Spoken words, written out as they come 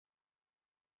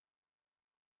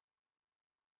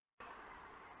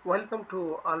Welcome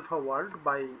to Alpha World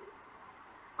by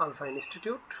Alpha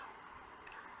Institute.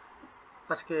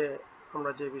 আজকে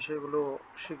আমরা যে বিষয়গুলো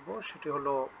শিখব সেটি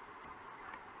হলো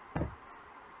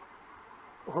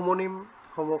হোমোনিম,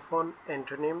 হোমোফোন,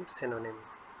 অ্যান্টোনিম, সিনোনিম।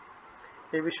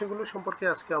 এই বিষয়গুলো সম্পর্কে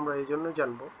আজকে আমরা এই জন্য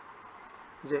জানব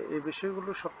যে এই বিষয়গুলো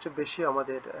সবচেয়ে বেশি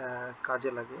আমাদের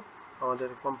কাজে লাগে। আমাদের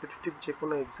কম্পিটিটিভ যে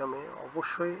কোনো এক্সামে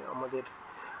অবশ্যই আমাদের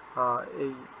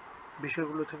এই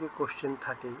বিষয়গুলো থেকে কোশ্চেন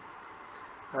থাকেই,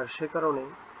 আর সে কারণেই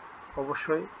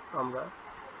অবশ্যই আমরা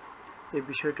এই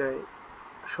বিষয়টায়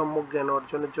সম্যক জ্ঞান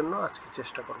অর্জনের জন্য আজকে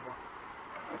চেষ্টা করব।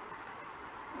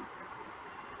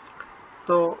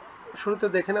 তো শুরুতে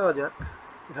দেখে নেওয়া যাক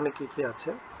এখানে কি কি আছে।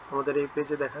 আমাদের এই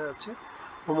পেজে দেখা যাচ্ছে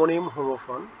হোমোনিম,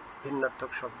 হোমোফোন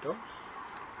ভিন্নার্থক শব্দ,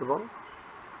 এবং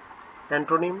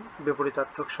অ্যান্টোনিম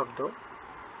বিপরীতার্থক শব্দ,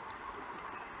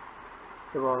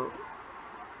 এবং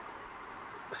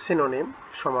সিনোনিম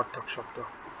সমার্থক শব্দ।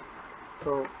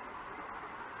 তো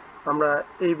আমরা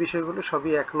এই বিষয়গুলো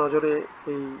সবই এক নজরে,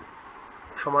 এই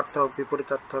সমার্থক,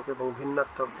 বিপরীতার্থক এবং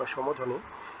ভিন্নার্থক বা সমধ্বনি,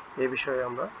 এই বিষয়ে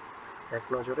আমরা এক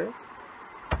নজরে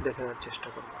দেখে নেওয়ার চেষ্টা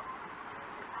করব।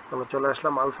 আমরা চলে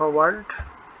আসলাম আলফা ওয়ার্ল্ড,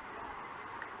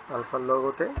 আলফার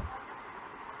লোগোতে,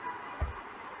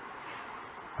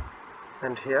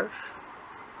 and here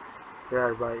we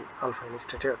are by Alpha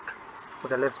Institute.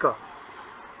 Okay, let's go.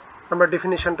 আমরা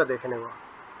ডেফিনিশনটা দেখে নেব।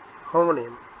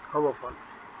 Homonym, homophone.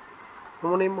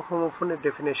 হোমোনিম, হোমোফোনের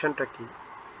ডেফিনিশনটা কি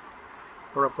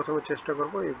আমরা প্রথমে চেষ্টা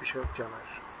করব এই বিষয়ে জানার।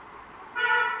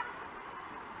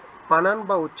 বানান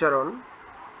বা উচ্চারণ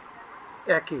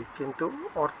একই কিন্তু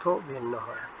অর্থ ভিন্ন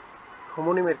হয়।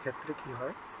 হোমোনিমের ক্ষেত্রে কি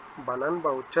হয়? বানান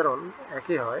বা উচ্চারণ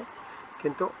একই হয়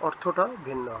কিন্তু অর্থটা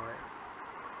ভিন্ন হয়।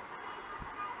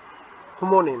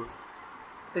 হোমোনিম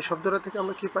এই শব্দটা থেকে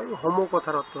আমরা কি পাই? হোমো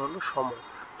কথার অর্থ হলো সম,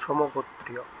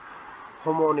 সমগোত্রীয়।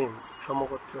 Homonym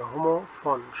সমগোত্রীয়,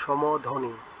 homophone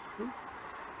সমধ্বনি।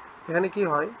 এখানে কি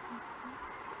হয়?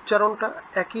 উচ্চারণটা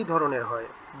একই ধরনের হয়,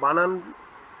 বানান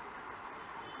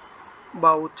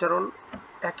বা উচ্চারণ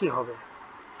একই হবে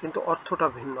কিন্তু অর্থটা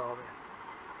ভিন্ন হবে।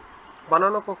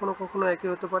 বানানো কখনো কখনো একই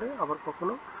হতে পারে,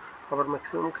 আবার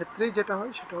ম্যাক্সিমাম ক্ষেত্রেই যেটা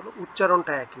হয় সেটা হলো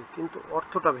উচ্চারণটা একই কিন্তু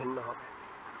অর্থটা ভিন্ন হবে।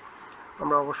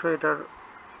 আমরা অবশ্যই এটার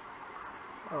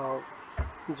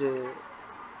যে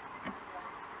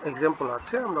এক্সাম্পল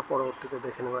আছে আমরা পরবর্তীতে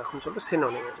দেখে নেব। এখন চলো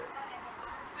সিনোনিমে যাই।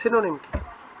 সিনোনিম কি?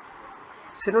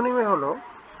 সিনোনিমে হলো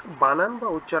বানান বা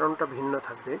উচ্চারণটা ভিন্ন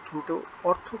থাকবে কিন্তু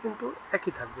অর্থ কিন্তু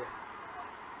একই থাকবে।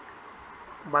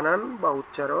 বানান বা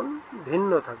উচ্চারণ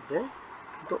ভিন্ন থাকবে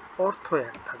কিন্তু অর্থ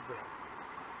এক থাকবে।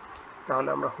 তাহলে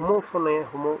আমরা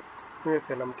হোমোনিমে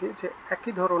পেলাম কি? যে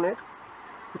একই ধরনের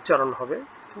উচ্চারণ হবে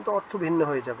কিন্তু অর্থ ভিন্ন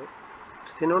হয়ে যাবে।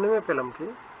 সিনোনিমে পেলাম কি?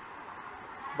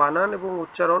 বানান এবং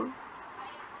উচ্চারণ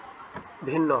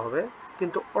ভিন্ন হবে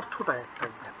কিন্তু অর্থটা এক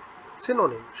থাকবে।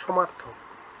 সিনোনিম সমার্থক।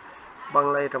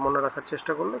 বাংলায় এটা মনে রাখার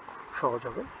চেষ্টা করলে খুব সহজ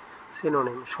হবে।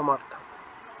 সিনোনিম সমার্থক।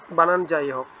 বানান যাই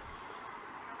হোক,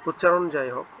 উচ্চারণ যাই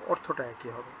হোক, অর্থটা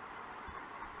একই হবে।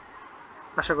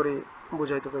 আশা করি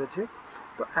বুঝাইতে পেরেছি।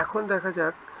 তো এখন দেখা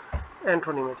যাক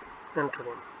অ্যান্টোনিমে।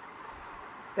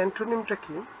 অ্যান্টোনিমটা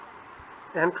কি?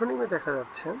 অ্যান্টোনিমে দেখা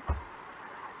যাচ্ছে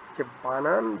যে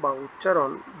বানান বা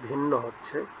উচ্চারণ ভিন্ন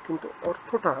হচ্ছে কিন্তু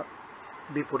অর্থটা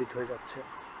বিপরীত হয়ে যাচ্ছে।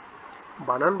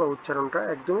 বানান বা উচ্চারণটা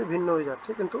একদমই ভিন্ন হয়ে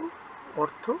যাচ্ছে কিন্তু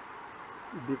অর্থ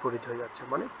বিপরীত হয়ে যাচ্ছে,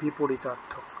 মানে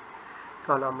বিপরীতার্থক।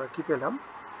 তাহলে আমরা কি পেলাম?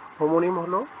 হোমোনিম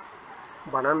হলো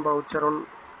বানান বা উচ্চারণ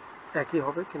একই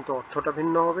হবে কিন্তু অর্থটা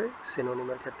ভিন্ন হবে।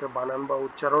 সিনোনিমের ক্ষেত্রে বানান বা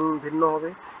উচ্চারণ ভিন্ন হবে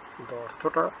কিন্তু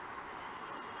অর্থটা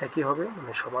একই হবে,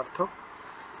 মানে সমার্থক।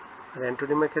 আর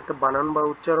অ্যান্টোনিমের ক্ষেত্রে বানান বা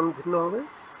উচ্চারণ ভিন্ন হবে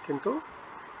কিন্তু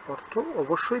অর্থ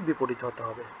অবশ্যই বিপরীত হতে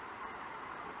হবে।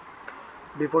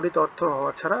 বিপরীত অর্থ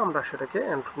হওয়া ছাড়া আমরা সেটাকে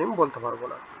অ্যান্টোনিম বলতে পারবো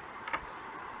না।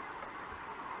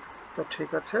 তো ঠিক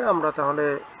আছে, আমরা তাহলে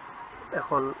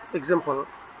এখন এক্সাম্পল,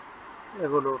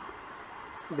 এগুলোর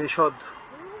বিশদ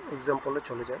এক্সাম্পলে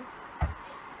চলে যাই।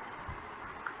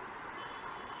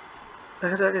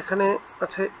 দেখা যাক এখানে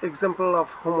আছে এক্সাম্পল অফ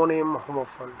হোমোনিম,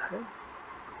 হোমোফোন। হ্যাঁ,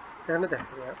 এখানে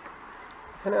দেখা যাক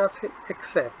এখানে আছে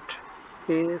অ্যাকসেপ্ট,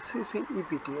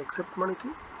 ACCEPT। অ্যাকসেপ্ট মানে কি?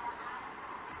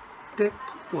 টেক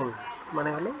ইন মানে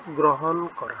হলো গ্রহণ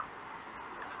করা।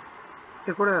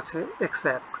 এরপরে আছে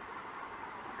অ্যাকসেপ্ট,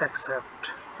 অ্যাকসেপ্ট,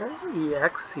 হ্যাঁ,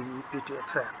 EXCEPT,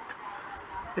 অ্যাকসেপ্ট।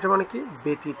 এটা মানে কি?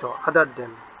 ব্যতীত, আদার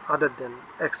দেন,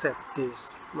 অ্যাকসেপ্ট দিস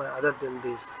মানে আদার দেন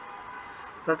দিস।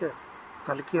 ওকে,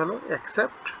 তাহলে কি হলো?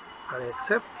 অ্যাকসেপ্ট আর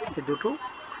অ্যাকসেপ্ট এই দুটো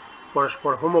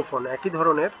পরস্পর হোমোফোন, একই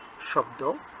ধরনের শব্দ,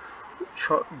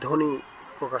 ধ্বনি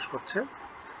প্রকাশ করছে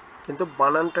কিন্তু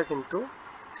বানানটা কিন্তু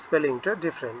স্পেলিংটা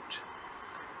ডিফারেন্ট।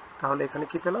 তাহলে এখানে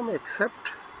কি পেলাম? অ্যাকসেপ্ট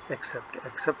অ্যাকসেপ্ট,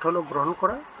 অ্যাকসেপ্ট হলো গ্রহণ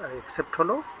করা আর অ্যাকসেপ্ট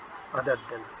হলো আদার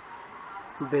দেন,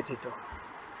 ব্যতীত।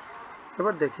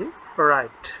 এবার দেখি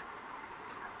রাইট,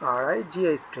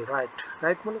 RIGHT, রাইট,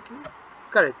 রাইট মানে কি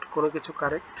কারেক্ট, কোনো কিছু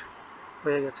কারেক্ট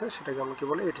হয়ে গেছে সেটাকে আমরা কি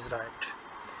বলি, ইট ইজ রাইট।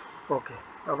 ওকে,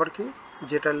 আবার কি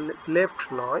যেটা লেফট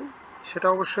নয় সেটা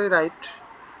অবশ্যই রাইট,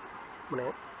 মানে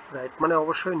রাইট মানে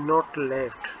অবশ্যই নট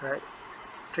লেফট, রাইট,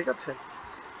 ঠিক আছে।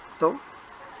 তো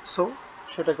সো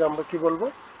সেটাকে আমরা কি বলবো,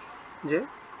 যে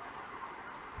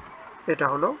এটা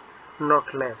হলো নট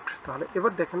লেফট। তাহলে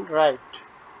এবার দেখেন রাইট,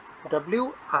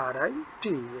 WRIT,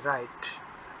 রাইট,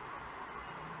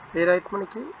 এই রাইট মানে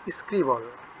কি স্ক্রিবল,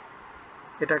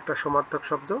 এটা একটা সমার্থক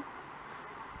শব্দ,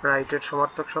 রাইটের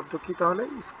সমার্থক শব্দ কি তাহলে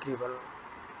স্ক্রিবল,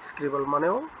 স্ক্রিবল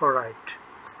মানেও রাইট,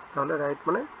 তাহলে রাইট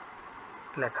মানে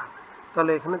লেখা।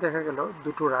 তাহলে এখানে দেখা গেল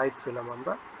দুটো রাইট পেলাম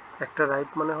আমরা, একটা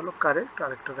রাইট মানে হলো কারেক্ট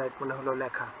আর একটা রাইট মানে হলো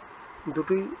লেখা,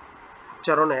 দুটোই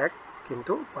উচ্চারণ এক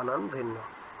কিন্তু বানান ভিন্ন।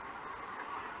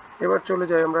 এবার চলে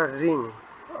যাই আমরা রিং,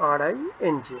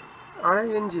 RING,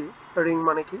 রিং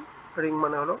মানে কি, রিং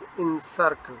মানে হলো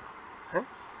ইনসার্কেল, হ্যাঁ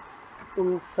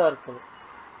ইনসার্কেল,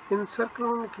 ইনসার্কেল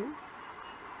মানে কি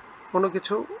কোনো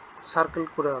কিছু সার্কেল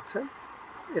করে আছে,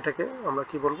 এটাকে আমরা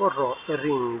কি বলবো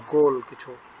রিং, গোল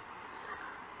কিছু।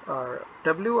 আর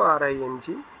WRING,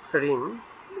 রিং,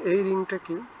 এই রিংটা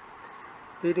কি,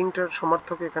 এই রিংটার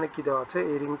সমার্থক এখানে কি দেওয়া আছে,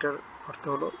 এই রিংটার অর্থ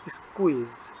হলো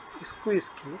স্কুইজ। স্কুইজ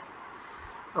কি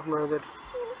আপনাদের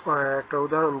একটা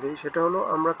উদাহরণ দিই, সেটা হলো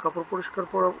আমরা কাপড় পরিষ্কার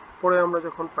পরে আমরা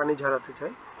যখন পানি ঝাড়াতে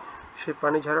চাই, সেই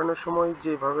পানি ঝাড়ানোর সময়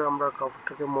যেভাবে আমরা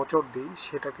কাপড়টাকে মোচড় দিই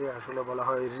সেটাকে আসলে বলা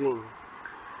হয় রিং,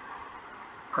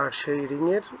 আর সেই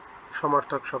রিংয়ের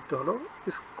সমার্থক শব্দ হলো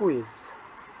স্কুইজ।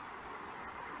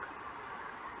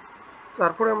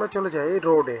 তারপরে আমরা চলে যাই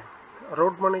রোডে,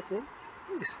 রোড মানে কি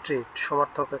স্ট্রিট,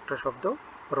 সমার্থক একটা শব্দ,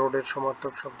 রোডের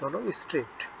সমার্থক শব্দ হলো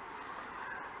স্ট্রিট।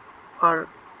 আর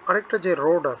আরেকটা যে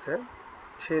রোড আছে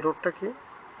সেই রোডটা কি,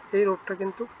 এই রোডটা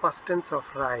কিন্তু past tense of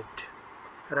ride,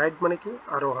 ride মানে কি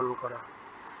আরোহণ করা,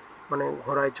 মানে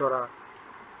ঘোড়ায় চড়া,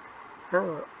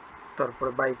 হ্যাঁ,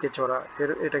 তারপরে বাইকে চড়া,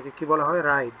 এটাকে কি বলা হয়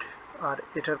রাইড, আর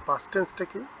এটার পাস্ট টেন্সটা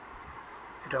কি,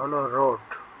 এটা হলো রোড।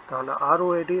 তাহলে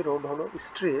ROAD, রোড হলো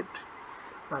স্ট্রিট,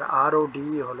 আর RODE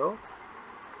হলো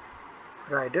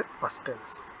রাইডের পাস্ট টেন্স।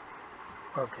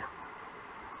 ওকে,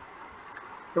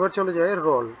 এবার চলে যায়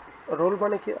রোল, রোল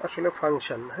মানে কি আসলে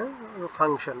ফাংশন, হ্যাঁ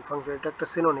ফাংশন, ফাংশন এটা একটা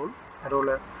সিনোনিম,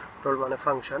 রোল মানে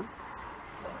ফাংশন।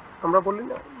 আমরা বলি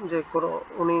না যে কোনো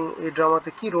উনি এই ড্রামাতে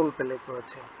কি রোল প্লে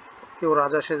করেছে, কেউ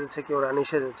রাজা সেজেছে কেউ রানী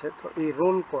সেজেছে, তো এই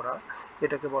রোল করা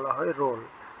এটাকে বলা হয় রোল,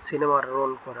 সিনেমার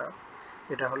রোল করা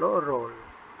এটা হলো রোল,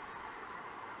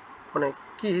 মানে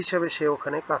কি হিসাবে সে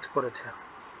ওখানে কাজ করেছে,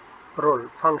 রোল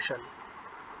ফাংশন।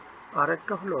 আর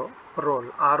একটা হলো রোল,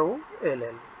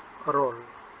 ROLL, রোল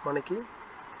মানে কি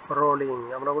রোলিং,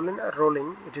 আমরা বলি না রোলিং,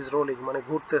 ইট ইজ রোলিং মানে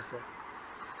ঘুরতেছে,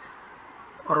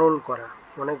 রোল করা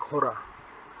মানে ঘোরা।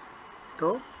 তো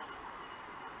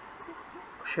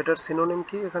সেটার সিনোনিম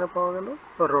কি এখানে পাওয়া গেল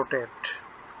রোটেট,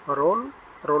 রোল,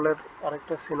 রোলের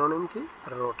আরেকটা সিনোনিম কি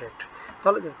রোটেট।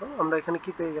 তাহলে দেখো আমরা এখানে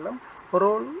কি পেয়ে গেলাম,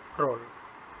 রোল রোল,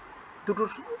 দুটোর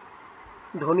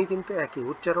ধ্বনি কিন্তু একই,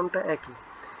 উচ্চারণটা একই,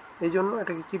 এই জন্য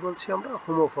এটাকে কি বলছি আমরা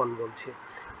হোমোফোন বলছি,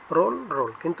 রোল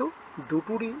রোল, কিন্তু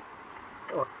দুটোরই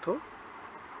অর্থ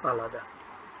আলাদা,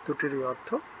 দুটোরই অর্থ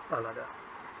আলাদা।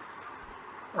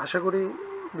 আশা করি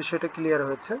বিষয়টা ক্লিয়ার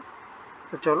হয়েছে।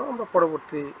 তো চলো আমরা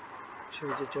পরবর্তী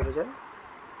সিরিজে চলে যাই।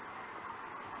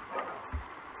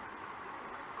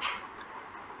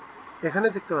 এখানে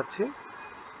দেখতে পাচ্ছি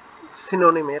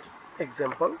সিনোনিমের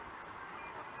এক্সাম্পল,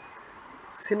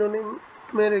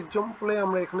 সিনোনিমের এক্সাম্পলে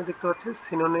আমরা এখানে দেখতে পাচ্ছি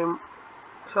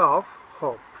synonyms of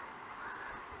hope,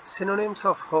 synonyms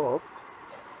of hope,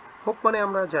 hope মানে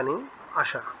আমরা জানি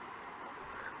আশা,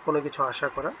 কোনো কিছু আশা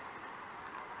করা,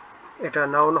 এটা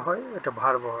নাউন হয় এটা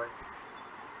ভার্ব হয়।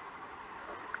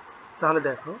 তাহলে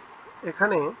দেখো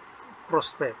এখানে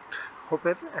প্রসপেক্ট,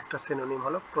 হোপের একটা সিনোনিম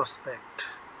হলো প্রসপেক্ট,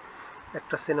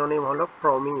 একটা সিনোনিম হলো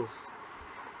প্রমিস,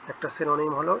 একটা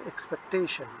সিনোনিম হলো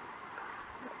এক্সপেকটেশন,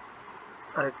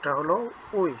 আরেকটা হলো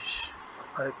উইশ,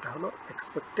 আরেকটা হলো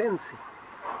এক্সপেক্টেন্সি।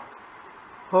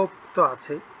 হোপ তো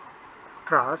আছে,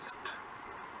 ট্রাস্ট,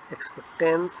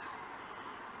 এক্সপেক্টেন্স,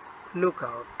 লুক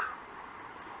আউট,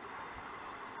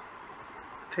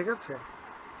 ঠিক আছে।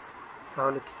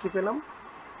 তাহলে কি কি পেলাম,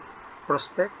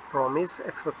 prospect, promise,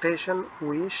 expectation,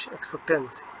 wish,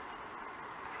 expectancy,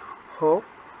 hope,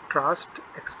 trust,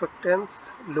 এক্সপেক্টেন্স,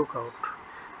 look out,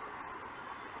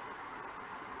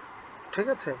 ঠিক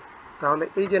আছে। তাহলে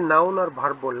এই যে নাউন আর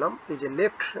ভার্ব বললাম, এই যে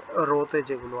লেফট রোতে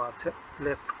যেগুলো আছে,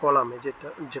 লেফট কলামে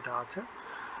যেটা আছে,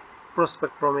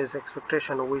 prospect, promise,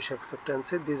 expectation, wish,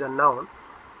 expectancy, these are noun.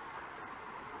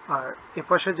 আর এই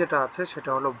পাশে যেটা আছে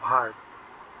সেটা হলো verb,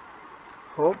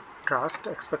 hope, trust,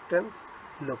 এক্সপেক্টেন্স,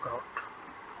 look out.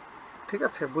 ঠিক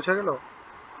আছে, বোঝা গেল?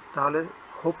 তাহলে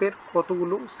হোপের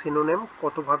কতগুলো সিনোনিম,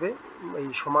 কতভাবে এই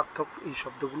সমার্থক এই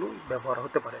শব্দগুলো ব্যবহার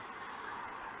হতে পারে।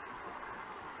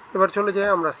 এবার চলে যাই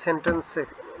আমরা সেন্টেন্সে,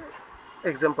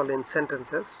 এক্সাম্পল ইন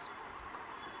সেন্টেন্সেস।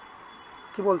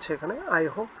 কি বলছে এখানে? I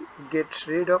hope get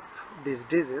rid of this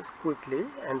disease quickly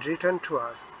and return to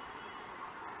us.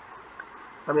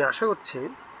 আমি আশা করছি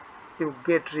you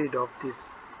get rid of this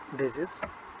disease,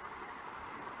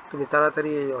 তুমি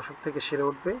তাড়াতাড়ি এই অসুখ থেকে সেরে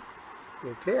উঠবে,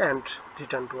 quickly and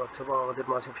return to us, এবং আমাদের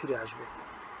মাঝে ফিরে আসবে।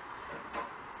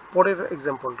 পরের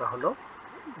এক্সাম্পলটা হলো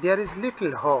there is little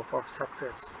hope of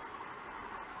success,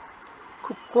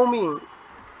 খুব কমই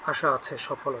আশা আছে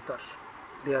সফলতার।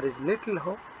 There is little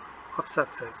hope of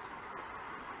success,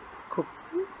 খুব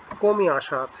কমই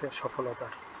আশা আছে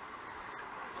সফলতার।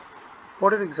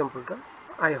 পরের এক্সাম্পলটা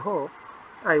I hope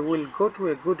I will go to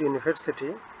a good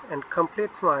university and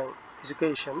complete my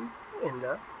education in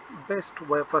the best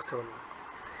way possible.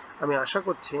 আমি আশা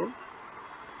করছি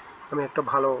আমি একটা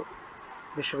ভালো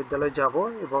বিশ্ববিদ্যালয়ে যাব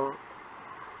এবং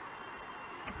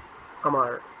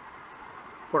আমার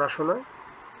পড়াশোনা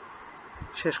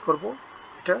শেষ করব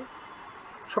এটা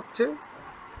সবচেয়ে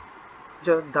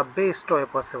দ্য বেস্ট ওয়ে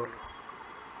পসিবল,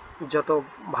 যত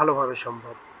ভালোভাবে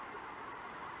সম্ভব।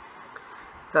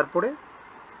 তারপরে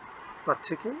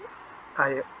পাচ্ছি কি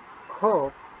I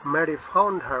hope Mary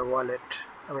found her wallet,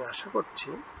 আমি আশা করছি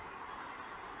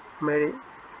মেরি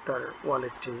তার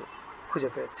ওয়ালেটটি খুঁজে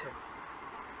পেয়েছে।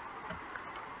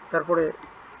 তারপরে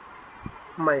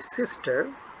my sister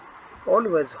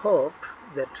always hopped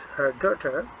that her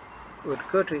daughter weed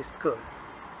go to school,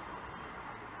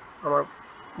 আমার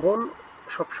বোন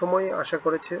সবসময় আশা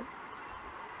করেছে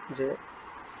যে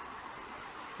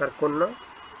তার কন্যা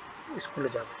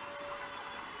স্কুলে যাবে।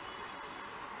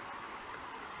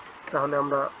 তাহলে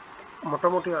আমরা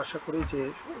মোটামুটি আশা করি যে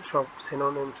সব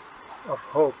সিনোনিমস অফ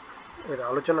হোপ এর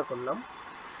আলোচনা করলাম।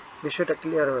 বিষয়টা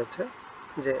ক্লিয়ার হয়েছে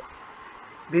যে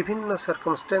বিভিন্ন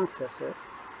সার্কামস্ট্যান্সেসে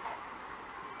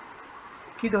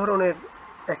কি ধরনের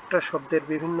একটা শব্দের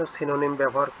বিভিন্ন সিনোনিম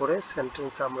ব্যবহার করে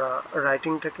সেন্টেন্স আমরা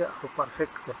রাইটিংটাকে আরো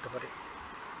পারফেক্ট করতে পারি।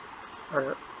 আর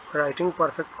রাইটিং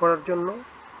পারফেক্ট করার জন্য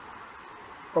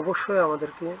অবশ্যই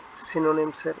আমাদেরকে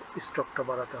সিনোনিমসের স্টকটা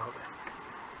বাড়াতে হবে।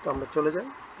 তো আমরা চলে যাই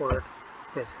পরের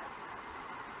পেজে।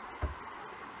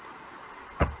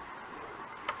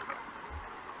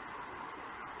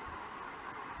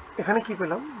 এখানে কি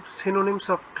পেলাম? Synonyms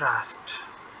of trust.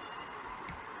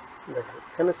 দেখেন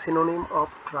এখানে সিনোনিম অফ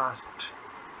ট্রাস্ট,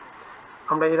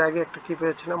 আমরা এর আগে একটা কি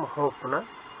পেয়েছিলাম? হোপ, না?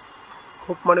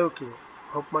 হোপ মানেও কি?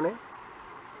 হোপ মানে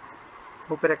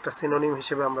হোপের একটা সিনোনিম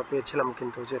হিসেবে আমরা পেয়েছিলাম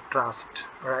কিন্তু যে ট্রাস্ট,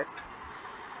 রাইট?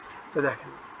 তো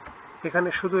দেখেন এখানে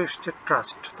শুধু এসছে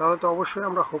ট্রাস্ট, তাহলে তো অবশ্যই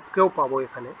আমরা হোপকেও পাবো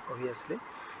এখানে অবভিয়াসলি,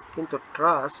 কিন্তু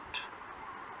ট্রাস্ট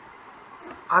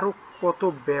আরো কত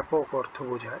ব্যাপক অর্থ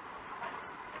বোঝায়,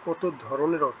 কত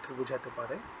ধরনের অর্থ বোঝাতে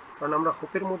পারে। কারণ আমরা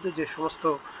হোপের মধ্যে যে সমস্ত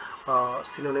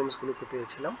সিনোনিমসগুলোকে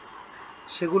পেয়েছিলাম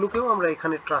সেগুলোকেও আমরা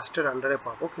এখানে ট্রাস্টের আন্ডারে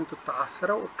পাবো, কিন্তু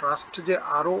তাছাড়াও ট্রাস্ট যে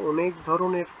আরো অনেক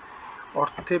ধরনের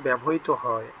অর্থে ব্যবহৃত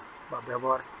হয় বা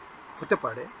ব্যবহার হতে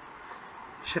পারে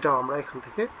সেটাও আমরা এখান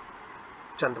থেকে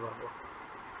জানতে পারবো।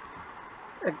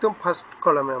 একদম ফার্স্ট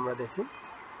কলামে আমরা দেখি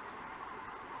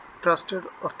ট্রাস্টের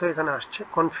অর্থ এখানে আসছে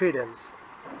confidence,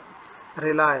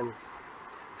 Reliance,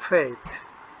 faith,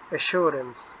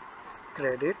 assurance,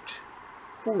 credit,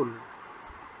 পুল,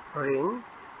 ring,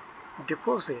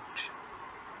 deposit.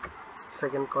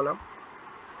 Second column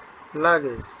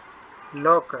luggage,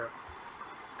 locker,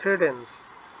 ক্রেডেন্স,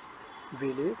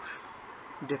 believe,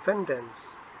 dependence,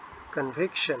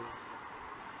 conviction,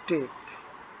 take,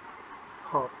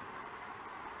 hop.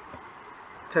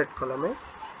 Third কলামে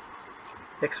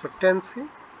expectancy,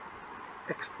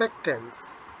 expectance,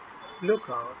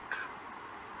 lookout,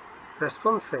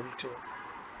 responsibility,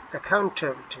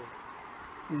 accountability,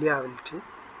 liability,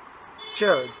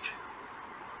 charge,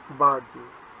 burden।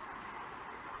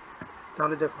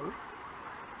 তাহলে দেখুন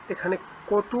এখানে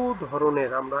কত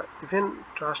ধরনের, আমরা ইভেন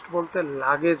ট্রাস্ট বলতে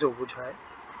লাগেজও বোঝায়,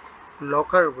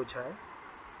 লকার বোঝায়,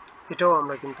 এটাও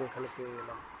আমরা কিন্তু এখানে পেয়ে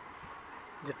গেলাম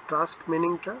যে ট্রাস্ট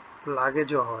মিনিংটা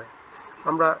লাগেজও হয়।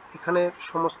 আমরা এখানে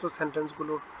সমস্ত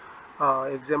সেন্টেন্সগুলোর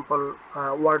এক্সাম্পল,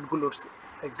 ওয়ার্ডগুলোর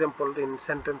এক্সাম্পল ইন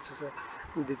সেন্টেন্সেসে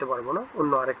দিতে পারবো না,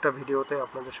 অন্য আরেকটা ভিডিওতে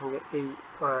আপনাদের সঙ্গে এই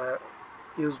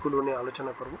ইউজগুলো নিয়ে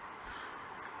আলোচনা করব।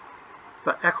 তো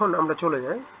এখন আমরা চলে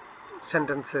যাই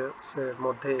সেন্টেন্সেসের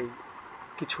মধ্যে এই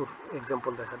কিছুর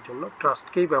এক্সাম্পল দেখার জন্য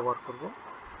ট্রাস্টকেই ব্যবহার করব।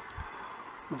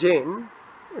 Jane,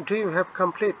 do you have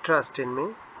complete trust in me?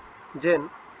 Jane,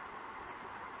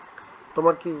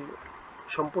 তোমার কি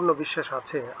সম্পূর্ণ বিশ্বাস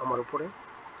আছে আমার উপরে?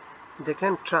 They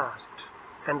can't trust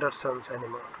Andersons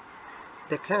anymore.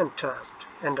 They can't trust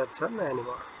Anderson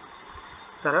anymore.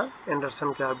 তারা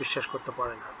অ্যান্ডারসনকে আর বিশ্বাস করতে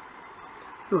পারে না।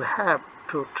 You have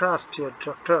to trust your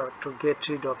doctor to get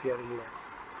rid of your illness.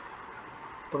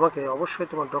 তোমাকে অবশ্যই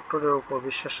তোমার ডক্টরের উপর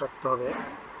বিশ্বাস রাখতে হবে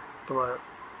তোমার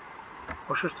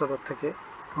অসুস্থতা থেকে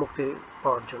মুক্তি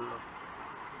পাওয়ার জন্য।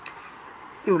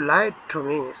 You lied to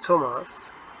me so much,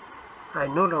 I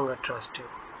no longer trust you.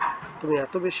 তুমি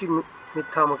এত বেশি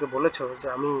মিথ্যা আমাকে বলেছো যে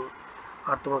আমি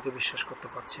আর তোমাকে বিশ্বাস করতে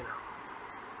পারছি না।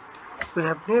 We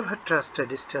have never trusted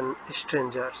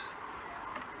strangers.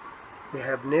 We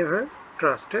have never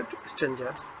trusted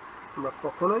strangers. আমরা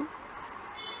কখনোই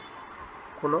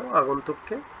কোনো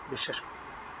আগন্তুককে বিশ্বাস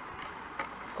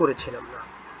করেছিলাম না।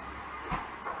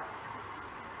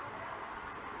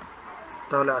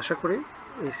 তাহলে আশা করি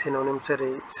এই সিনোনিমসের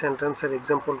এই সেন্টেন্সের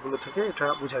এক্সাম্পলগুলো থেকে এটা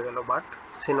বোঝা গেল। বাট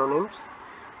সিনোনিমস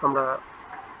আমরা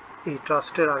এই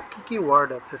ট্রাস্টের আর কি কি ওয়ার্ড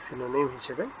আছে সিনোনিম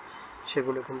হিসেবে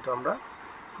সেগুলো কিন্তু আমরা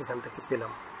এখান থেকে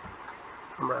পেলাম।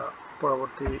 আমরা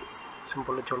পরবর্তী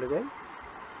সিম্পলে চলে যাই।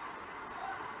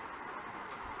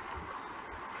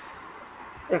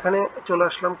 এখানে চলে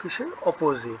আসলাম কিসে?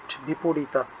 অপোজিট,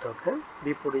 বিপরীতার্থক। হ্যাঁ,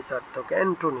 বিপরীতার্থক,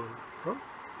 অ্যান্টোনিম। হ্যাঁ,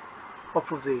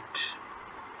 opposite,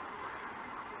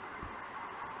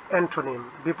 antonym,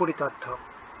 বিপরীতার্থক।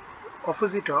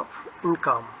 Opposite of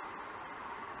income.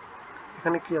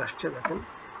 এখানে কি আসছে দেখেন,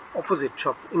 অপোজিট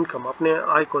সব ইনকাম। আপনি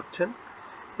আয় করছেন,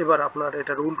 এবার আপনার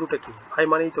এটার উল্টোটা কি? আয়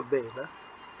মানেই তো ব্যয় না।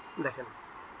 দেখেন,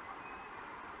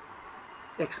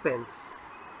 expense,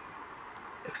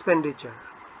 expenditure,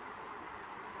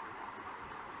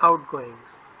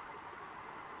 outgoings,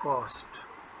 cost,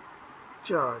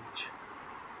 charge,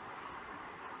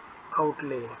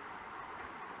 outlay,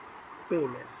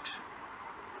 payment.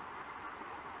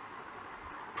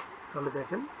 তাহলে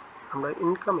দেখেন আমরা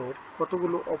ইনকামের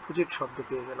কতগুলো অপোজিট শব্দ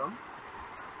পেয়ে গেলাম।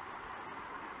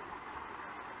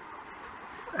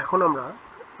 এখন আমরা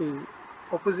এই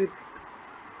অপোজিট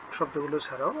শব্দগুলো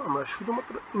ছাড়াও আমরা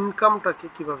শুধুমাত্র ইনকামটাকে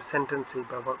কিভাবে সেন্টেন্সে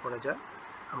ব্যবহার করা যায়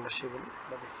আমরা সেগুলো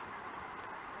দেখি।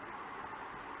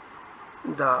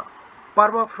 The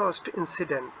permafrost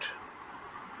incident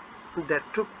that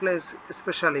took place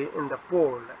especially in the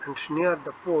pole and near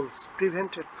the poles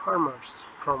prevented farmers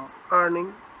from earning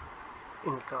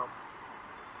income.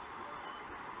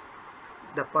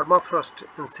 The permafrost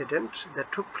incident that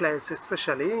took place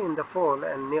especially in the pole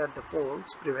and near the poles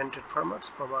prevented farmers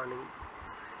from earning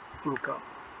income.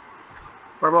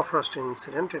 Permafrost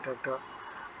incident এটা একটা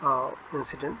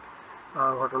incident,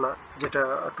 ঘটনা যেটা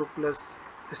took place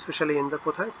especially in the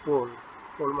কোথায়? Pole.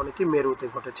 Pole মানে কি? মেরুতে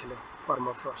ঘটেছিল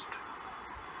permafrost.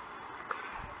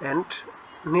 and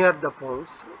near the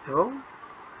poles এবং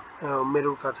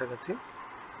মেরুর কাছাকাছি।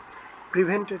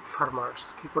 prevented farmers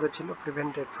কি করেছিল?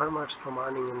 prevented farmers from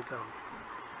earning income,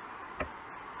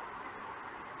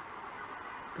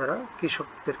 তারা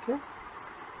কৃষকদেরকে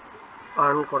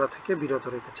আর্ন করা থেকে বিরত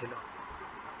রেখেছিল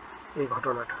এই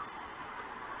ঘটনাটা।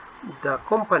 The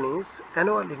company's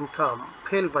annual income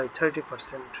fell by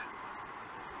 30%.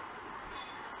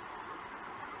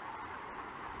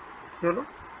 কি হলো?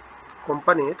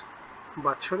 কোম্পানির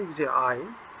বাৎসরিক যে আয়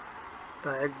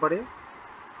তা একবারে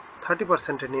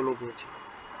 30% নেমে গিয়েছিল।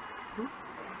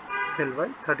 ফেল বাই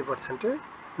 30%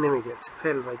 নেমে গিয়েছে।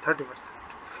 Fail by 30%.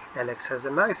 Alex has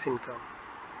a nice income.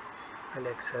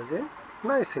 Alex has a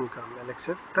nice income.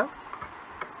 Alexের একটা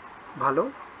ভালো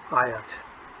আয় আছে।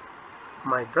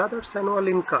 My brother's annual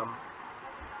income,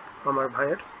 আমার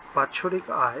ভাইয়ের বাৎসরিক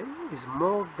আয় is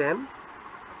more than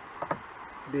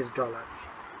this dollar.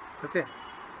 Okay,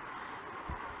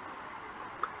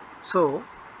 so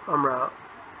আমরা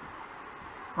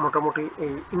মোটামুটি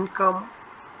এই ইনকাম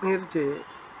এর যে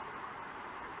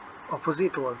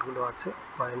অপোজিট ওয়ার্ডগুলো আছে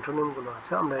বা অ্যান্টোনিমগুলো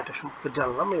আছে আমরা এটা সম্পর্কে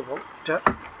জানলাম এবং এটা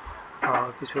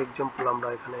কিছু এক্সাম্পল আমরা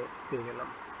এখানে পেয়ে গেলাম।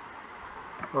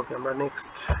 ওকে, আমরা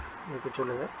নেক্সট দিকে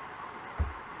চলে যাই।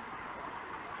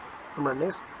 আমরা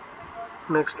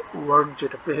নেক্সট ওয়ার্ড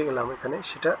যেটা পেয়ে গেলাম এখানে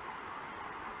সেটা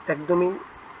একদমই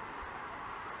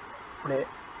মানে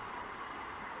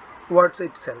words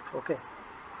itself. Okay,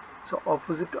 so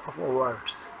opposite of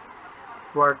words,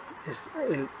 word is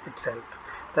itself.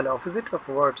 তাহলে opposite of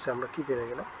words আমরা কি পেয়ে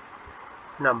গেলাম?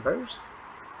 numbers.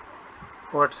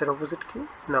 words এর opposite কি?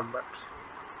 numbers.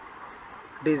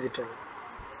 digital,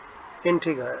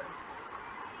 integer,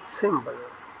 symbol.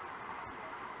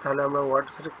 তাহলে আমরা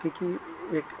words এর কি কি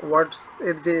words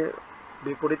এর যে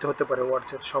বিপরীত হতে পারে, words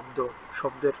এর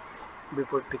শব্দের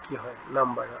বিপরীতে কি হয়?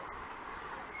 নাম্বার হয়।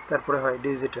 তারপরে হয়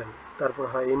ডিজিটাল, তারপরে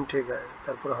হয় ইন্টিজার,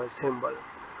 তারপরে হয় সিম্বল।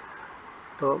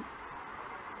 তো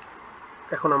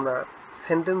এখন আমরা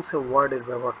সেন্টেন্সে ওয়ার্ডের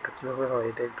ব্যবহারটা কীভাবে হয়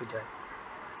এটা একটু যাই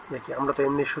দেখি। আমরা তো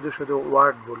এমনি শুধু শুধু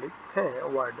ওয়ার্ড বলি, হ্যাঁ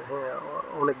ওয়ার্ড, হ্যাঁ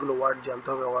অনেকগুলো ওয়ার্ড জানতে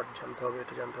হবে, ওয়ার্ড জানতে হবে,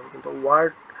 এটা জানতে হবে, কিন্তু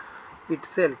ওয়ার্ড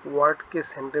ইটসেলফ, ওয়ার্ডকে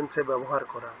সেন্টেন্সে ব্যবহার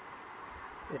করা,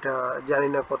 এটা জানি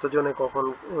না কতজনে কখন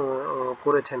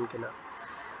করেছেন কিনা।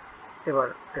 এবার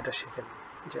এটা শিখেন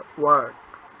যে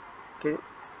ওয়ার্ডকে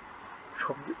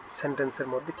শব্দ সেন্টেন্সের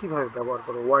মধ্যে কিভাবে ব্যবহার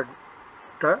করো।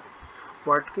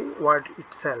 ওয়ার্ডকে ওয়ার্ড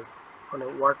ইটসেলফ মানে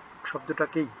ওয়ার্ড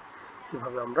শব্দটাকেই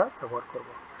কিভাবে আমরা ব্যবহার করব।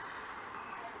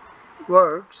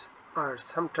 Words are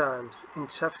sometimes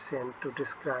insufficient to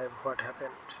describe what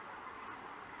happened.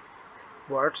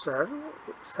 Words are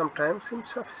sometimes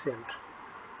insufficient.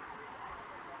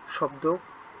 শব্দ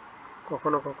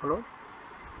কখনো কখনো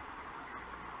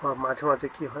মাঝে মাঝে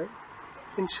কি হয়,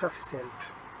 insufficient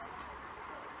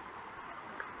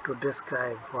to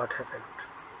describe what happened.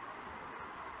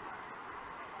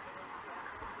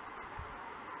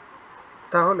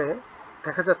 তাহলে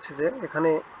দেখা যাচ্ছে যে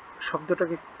এখানে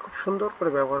শব্দটাকে খুব সুন্দর করে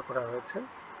ব্যবহার করা হয়েছে,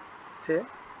 যে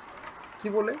কি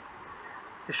বলে,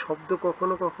 যে শব্দ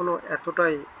কখনো কখনো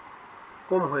এতটাই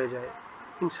কম হয়ে যায়,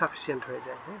 ইনসাফিসিয়েন্ট হয়ে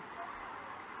যায়, হ্যাঁ,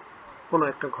 কোনো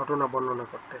একটা ঘটনা বর্ণনা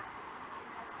করতে।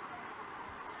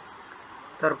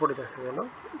 তারপরে দেখা গেল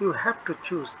you have to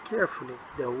choose carefully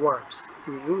the words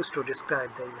you use to describe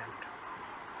the event.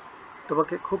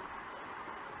 তোমাকে খুব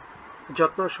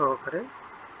যত্ন সহকারে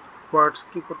ওয়ার্ডস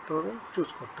কি করতে হবে, চুজ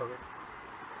করতে হবে,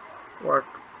 ওয়ার্ড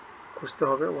খুঁজতে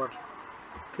হবে,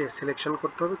 ওয়ার্ডকে সিলেকশন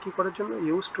করতে হবে, কি করার জন্য,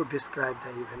 use to describe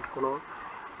the event, কোনো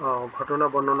ঘটনা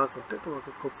বর্ণনা করতে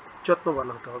তোমাকে খুব যত্নবান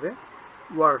হতে হবে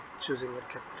ওয়ার্ড চুজিং এর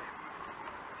ক্ষেত্রে।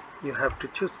 You have to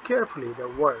choose carefully the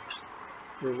words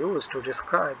you use to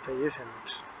describe the event.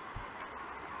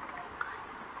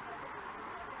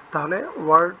 তাহলে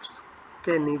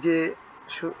ওয়ার্ডসকে নিজে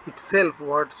ইটসেলফ,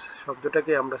 ওয়ার্ডস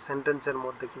শব্দটাকে আমরা সেন্টেন্সের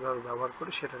মধ্যে কিভাবে ব্যবহার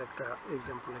করি সেটার একটা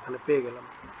এক্সাম্পল এখানে পেয়ে গেলাম।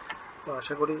 তো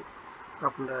আশা করি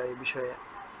আপনারা এই বিষয়ে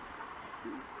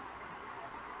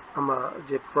আমরা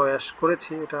যে প্রয়াস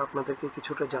করেছি এটা আপনাদেরকে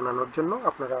কিছুটা জানানোর জন্য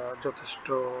আপনারা যথেষ্ট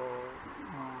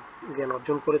জ্ঞান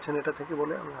অর্জন করেছেন এটা থেকে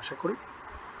বলে আমি আশা করি।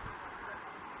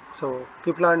 So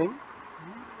keep learning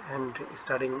and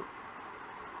studying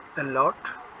a lot,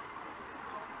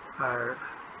 আর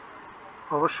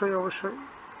অবশ্যই অবশ্যই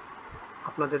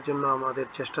আপনাদের জন্য আমাদের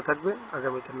চেষ্টা থাকবে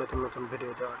আগামীতে নতুন নতুন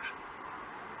ভিডিও দেওয়ার।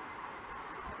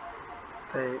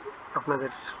 তাই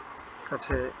আপনাদের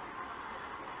কাছে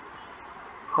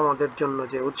আমাদের জন্য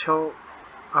যে উৎসাহ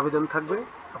আবেদন থাকবে,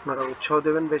 আপনারা উৎসাহ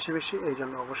দেবেন বেশি বেশি, এই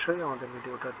জন্য অবশ্যই আমাদের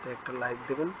ভিডিওটাতে একটা লাইক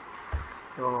দেবেন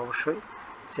এবং অবশ্যই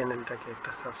চ্যানেলটাকে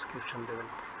একটা সাবস্ক্রিপশন দেবেন।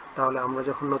 তাহলে আমরা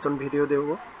যখন নতুন ভিডিও দেব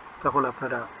তখন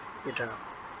আপনারা এটা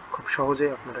খুব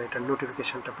সহজেই আপনারা এটা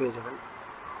নোটিফিকেশনটা পেয়ে যাবেন।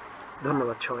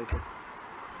 ধন্যবাদ সবাইকে।